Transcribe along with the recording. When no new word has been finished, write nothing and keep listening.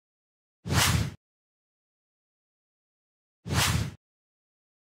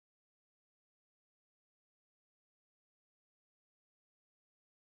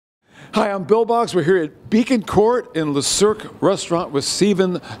Hi, I'm Bill Boggs. We're here at Beacon Court in the Cirque restaurant with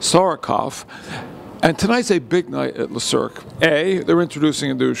Steven Sorkoff. And tonight's a big night at Le Cirque. A, they're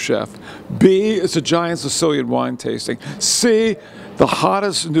introducing a new chef. B, it's a giant Sicilian wine tasting. C, the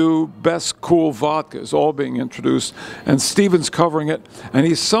hottest new, best cool vodka is all being introduced. And Steven's covering it. And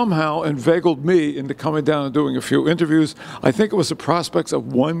he somehow inveigled me into coming down and doing a few interviews. I think it was the prospects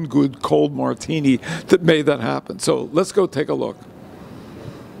of one good cold martini that made that happen. So let's go take a look.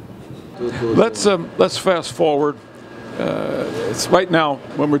 Let's fast forward. It's right now,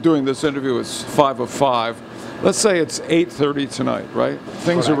 when we're doing this interview, it's 5:05. Let's say it's 8:30 tonight, right?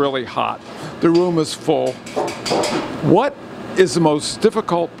 Things are really hot. The room is full. What is the most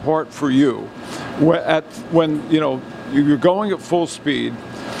difficult part for you when you're going at full speed?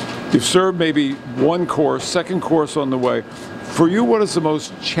 You've served maybe one course, second course on the way. For you, what is the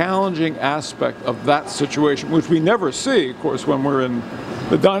most challenging aspect of that situation, which we never see, of course, when we're in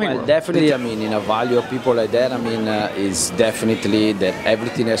the dining room? Definitely, in a value of people like that, is definitely that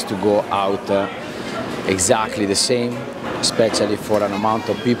everything has to go out exactly the same, especially for an amount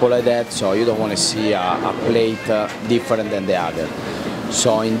of people like that, so you don't want to see a plate different than the other.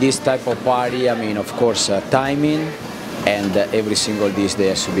 So in this type of party, of course, timing and every single dish there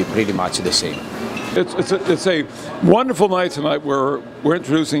has to be pretty much the same. It's a wonderful night tonight where we're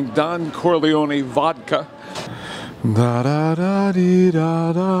introducing Don Corleone vodka. Da da da dee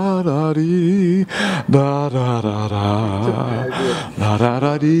da da da dee da da da da da da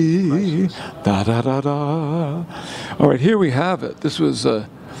da dee da da da da. All right, here we have it. This was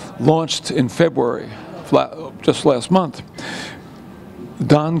launched in February, just last month.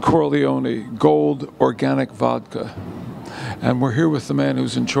 Don Corleone Gold Organic Vodka. And we're here with the man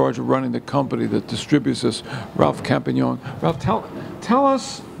who's in charge of running the company that distributes this, Ralph Campignon. Ralph, tell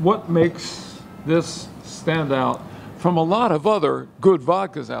us what makes this stand out from a lot of other good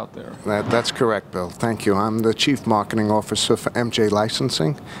vodkas out there. That's correct, Bill. Thank you. I'm the Chief Marketing Officer for MJ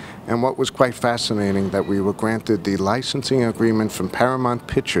Licensing. And what was quite fascinating that we were granted the licensing agreement from Paramount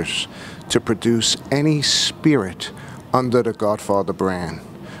Pictures to produce any spirit under the Godfather brand.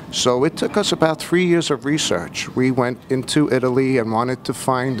 So it took us about 3 years of research. We went into Italy and wanted to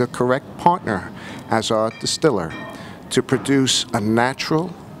find the correct partner as our distiller to produce a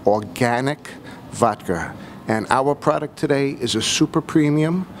natural, organic vodka. And our product today is a super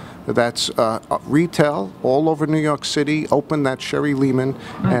premium that's retail all over New York City, opened at Sherry Lehman,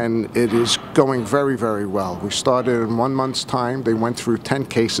 and it is going very, very well. We started in 1 month's time. They went through 10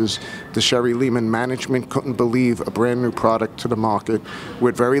 cases. The Sherry Lehman management couldn't believe a brand new product to the market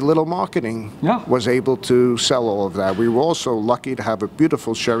with very little marketing was able to sell all of that. We were also lucky to have a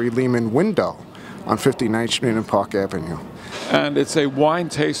beautiful Sherry Lehman window on 59th Street and Park Avenue. And it's a wine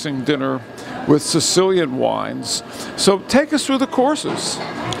tasting dinner with Sicilian wines. So take us through the courses.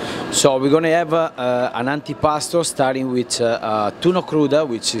 So we're going to have an antipasto starting with tuna cruda,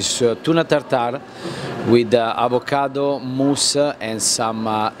 which is tuna tartare with avocado mousse and some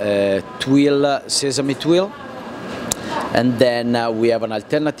sesame twill. And then we have an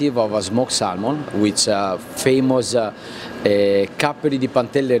alternative of a smoked salmon, which famous Capperi di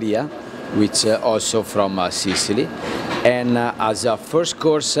Pantelleria, which also from Sicily. And as a first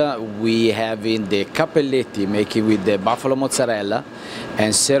course, we have in the cappelletti, making with the buffalo mozzarella,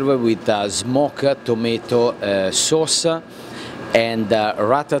 and served with smoked tomato sauce and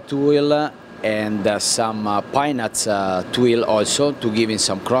ratatouille and some pine nuts twill also to give in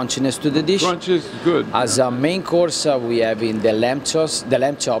some crunchiness to the dish. Crunch is good. As a main course, we have in the lamb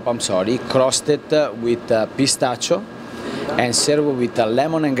chop, crusted with pistachio and served with a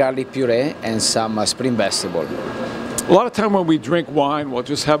lemon and garlic puree and some spring vegetable. A lot of time when we drink wine, we'll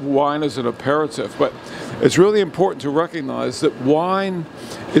just have wine as an aperitif, but it's really important to recognize that wine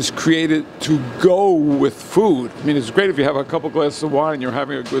is created to go with food. It's great if you have a couple glasses of wine and you're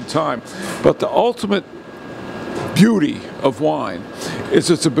having a good time, but the ultimate beauty of wine is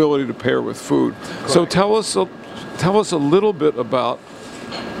its ability to pair with food. Correct. So tell us a little bit about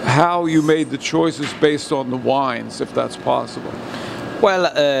how you made the choices based on the wines, if that's possible. Well,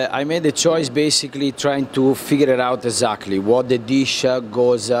 I made the choice basically trying to figure it out exactly what the dish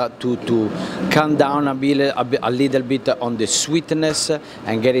goes to calm down a little bit on the sweetness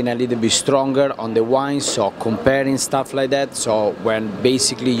and getting a little bit stronger on the wine, so comparing stuff like that. So when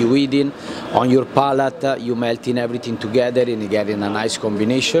basically you eating on your palate, you melting everything together and getting a nice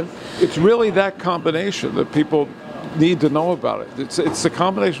combination. It's really that combination that people need to know about it. It's the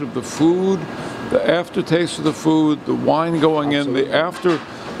combination of the food, the aftertaste of the food, the wine going in, the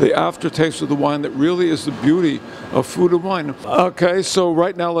the aftertaste of the wine that really is the beauty of food and wine. Okay, so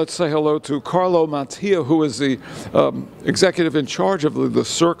right now let's say hello to Carlo Mattia, who is the executive in charge of the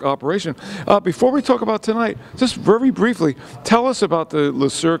Cirque operation. Before we talk about tonight, just very briefly, tell us about the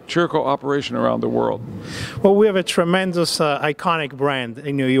Cirque operation around the world. Well, we have a tremendous, iconic brand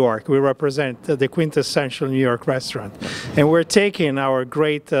in New York. We represent the quintessential New York restaurant. And we're taking our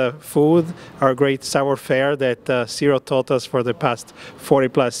great food, our great sour fare that Ciro taught us for the past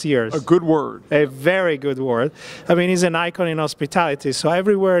 40+ years. A good word. A very good word. I mean, he's an icon in hospitality. So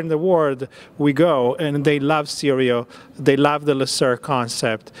everywhere in the world we go, and they love Ciro, they love the Cirque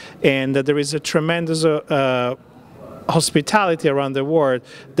concept. And there is a tremendous hospitality around the world.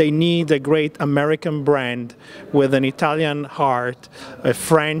 They need a great American brand with an Italian heart, a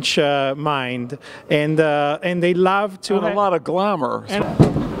French mind, and they love to have a lot of glamour.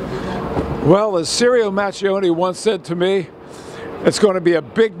 Well, as Ciro Macchione once said to me, it's going to be a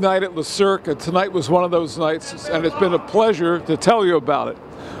big night at Cirque, and tonight was one of those nights, and it's been a pleasure to tell you about it.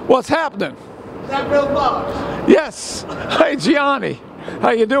 What's happening? Is that BillBoggs? Yes. Hi, Gianni.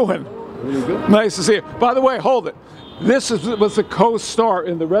 How you doing? Really good. Nice to see you. By the way, hold it. This was the co-star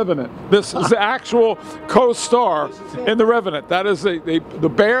in The Revenant. This is the actual co-star in The Revenant. That is the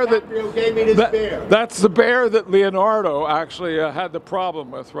bear that gave me this bear. That's the bear that Leonardo actually had the problem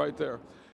with right there.